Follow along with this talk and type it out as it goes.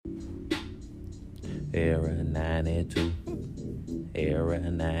Era 92. Era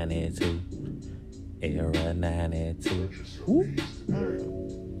 92. Era 92. Woo.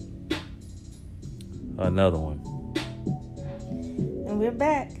 Another one. And we're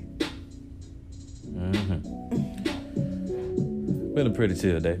back. Been a pretty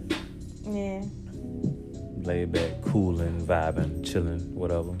chill day. Yeah. Laid back, cooling, vibing, chilling,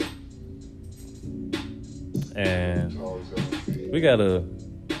 whatever. And we got a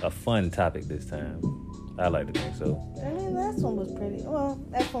fun topic this time. I like to think so. I mean, last one was pretty. Well,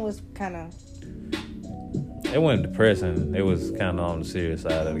 that one was kind of. It wasn't depressing. It was kind of on the serious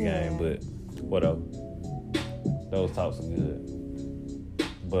side of the game, but whatever. Those talks are good.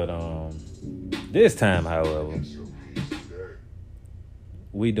 But this time, however,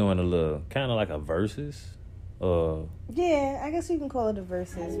 we doing a little kind of like a versus. Yeah, I guess you can call it a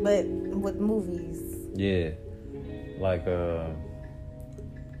versus, but with movies. Yeah, like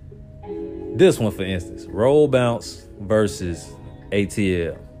this one for instance, Roll Bounce versus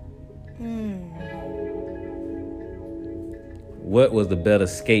ATL. What was the better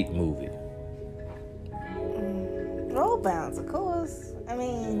skate movie? Roll Bounce, of course. I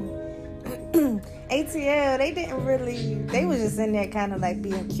mean, ATL, they didn't really. They was just in there kind of like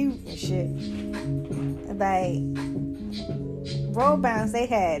being cute and shit. Like Roll Bounce, they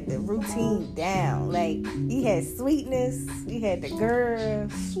had the routine down. Like he had sweetness, he had the girl,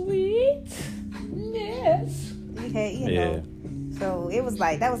 sweet, yes. He had, you know. So it was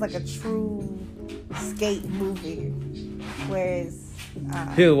like that was like a true skate movie. Whereas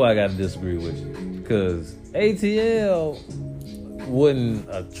here's why I gotta disagree with you, because ATL wasn't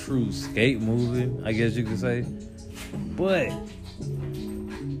a true skate movie, I guess you could say, but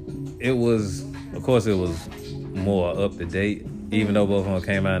it was, of course, it was more up to date. Even though both of them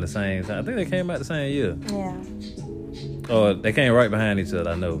came out at the same time, I think they came out the same year. Yeah. Or they came right behind each other.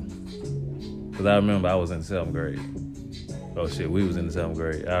 I know, because I remember I was in 7th grade. Oh shit, we was in the 7th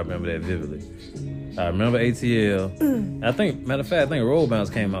grade. I remember that vividly. I remember ATL. I think, matter of fact, I think Roll Bounce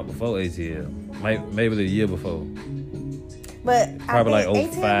came out before ATL. Maybe the year before. But probably I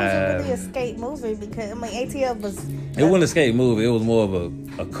think like 05. ATL wasn't really a skate movie because, I mean, ATL was... It wasn't a skate movie. It was more of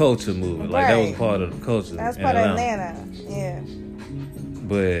a culture movie. Like, that was part of the culture. That was part of Atlanta. Yeah.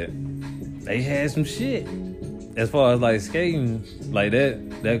 But they had some shit. As far as, like, skating, like,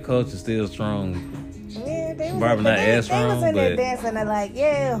 that culture still strong. Yeah, they was probably not as strong, they was in there dancing and like,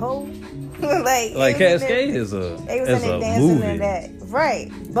 yeah, ho. like Cascade is a they was in there dancing movie. And that.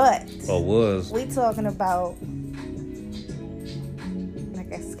 Right, but or was we talking about like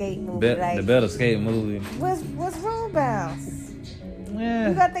a skate movie. Like, the better skate movie was Roll Bounce. Yeah.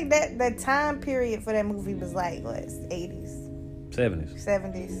 You gotta think that the time period for that movie was like what, 80s?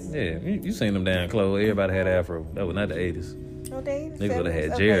 70s. Yeah, you seen them damn clothes. Everybody had afro. That was not the 80s. No, they Niggas would have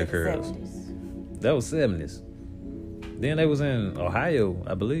had Jerry curls. 70s. That was 70s. Then they was in Ohio,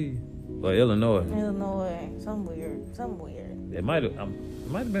 I believe, or Illinois. Some weird. It might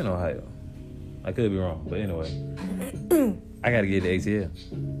have been Ohio. I could be wrong, but anyway, I gotta get the ATL.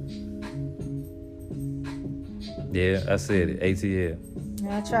 Yeah, I said it, ATL.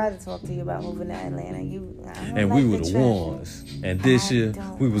 I tried to talk to you about moving to Atlanta. And we were the ones. And this year,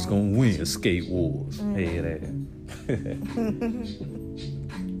 we was gonna win Skate Wars. Hey, that.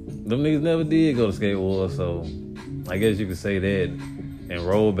 Them niggas never did go to Skate Wars, so I guess you could say that. And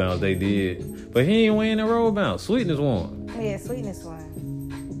Roll Bounce, they did. But he ain't winning Roll Bounce. Sweetness won. Yeah, Sweetness won.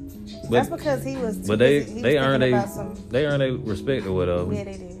 That's because he was. But they earned their respect or whatever. Yeah,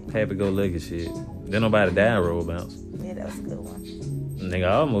 they did. Happy go lucky shit. Then nobody died in Roll Bounce. Yeah, that was a good one.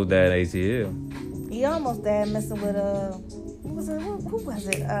 Nigga almost died in ATL. He almost died messing with who was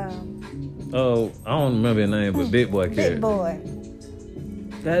it? Oh, I don't remember his name, but Big Boy carried. Big Boy.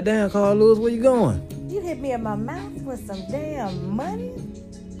 Goddamn, Carl Lewis, where you going? You hit me in my mouth with some damn money?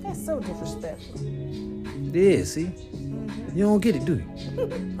 That's so disrespectful. Yeah, see? Mm-hmm. You don't get it, do you?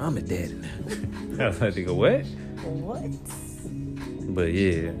 I'm a daddy now. I was like, nigga, what? What? But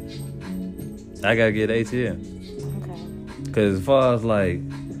yeah, I gotta get ATL. Okay. Cause as far as like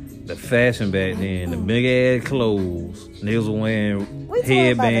the fashion back then, the big ass clothes, niggas were wearing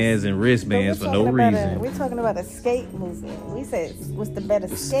headbands and wristbands for no reason. We're talking about a skate movie. We said what's the better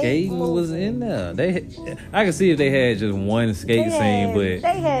skate movie? Skating was in there. I could see if they had just one skate scene, but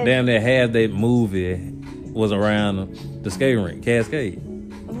damn near half that movie was around the skating rink, Cascade.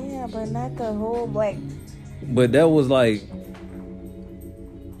 Yeah, but not the whole like. But that was like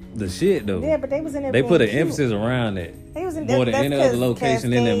the shit though. Yeah, but they was in there. They put an emphasis around it. They was in more than any other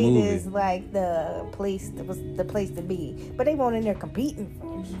location in that movie. Is like the place that was the place to be, but they weren't in there competing.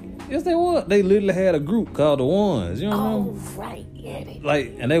 Yes, they was. They literally had a group called the Ones. You know Oh, what I mean? right. Yeah, they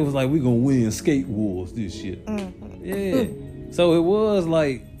Like, and they was like, we gonna win skate wars, this shit. Mm-hmm. Yeah. So it was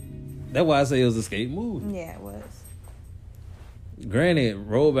like, that's why I say it was a skate movie. Yeah, it was. Granted,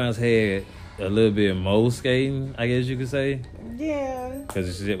 Roll Bounce had a little bit more skating, I guess you could say. Yeah.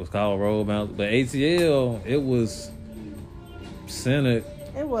 Because the shit was called Roll Bounce. But ATL, it was centered.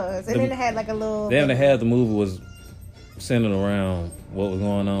 It was. And then it had like a little... Then the half the movie was centered around what was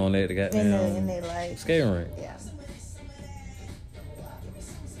going on at the goddamn in their life. skating rink. Yeah.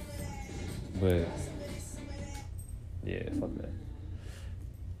 But, yeah, fuck that.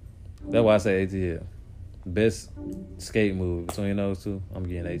 That's why I say ATL. Best skate movie between those two, I'm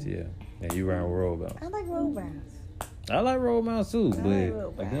getting ATL. And you round with Roll Bounce. I like Roll Bounce. I like Roll Bounce too, I like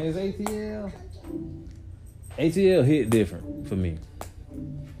Roll but Bounce. against ATL hit different for me.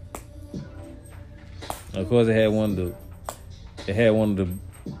 Of course, it had one of the,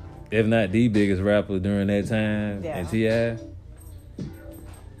 if not the biggest rapper during that time, Yeah. and T.I.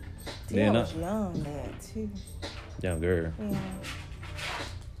 T.I. was young then, too. Young girl. Yeah.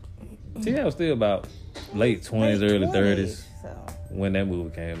 T.I. was still about late 20s, Late early 30s So, when that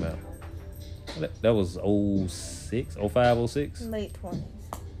movie came out. That was 06, 05, 06. late 20s.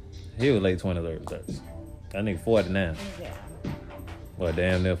 He was late 20s, early 30s. That nigga 40 now. Yeah. Or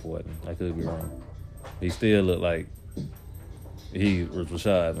damn near 40. I could be wrong. He still looked like he was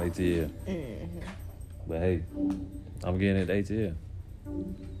Rashad in ATL. Mm-hmm. But hey, I'm getting it to ATL.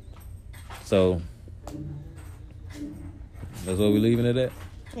 So, that's what we leaving it at?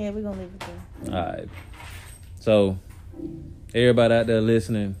 Yeah, we're going to leave it there. All right. So, everybody out there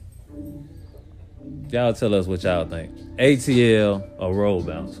listening, y'all tell us what y'all think. ATL or Roll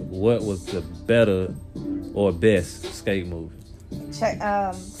Bounce? What was the better or best skate movie?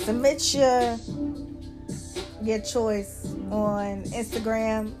 Submit your choice on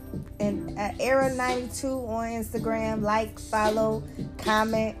Instagram and Era92 on Instagram. Like, follow,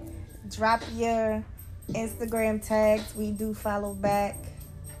 comment, drop your Instagram tags. We do follow back.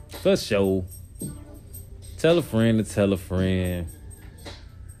 For sure. Tell a friend to tell a friend.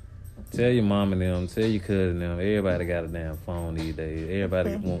 Tell your mom and them. Tell your cousin them. Everybody got a damn phone these days.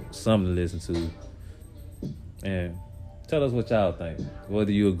 Everybody wants something to listen to. And tell us what y'all think.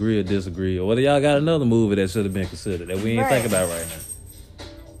 Whether you agree or disagree. Or whether y'all got another movie that should have been considered that we ain't think about right now.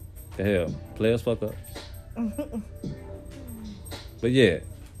 The hell. Players fuck up. But yeah.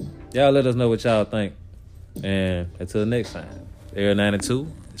 Y'all let us know what y'all think. And until next time. Era 92.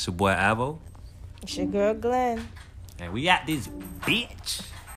 It's your boy Avo. It's your girl Glenn. And we got this bitch.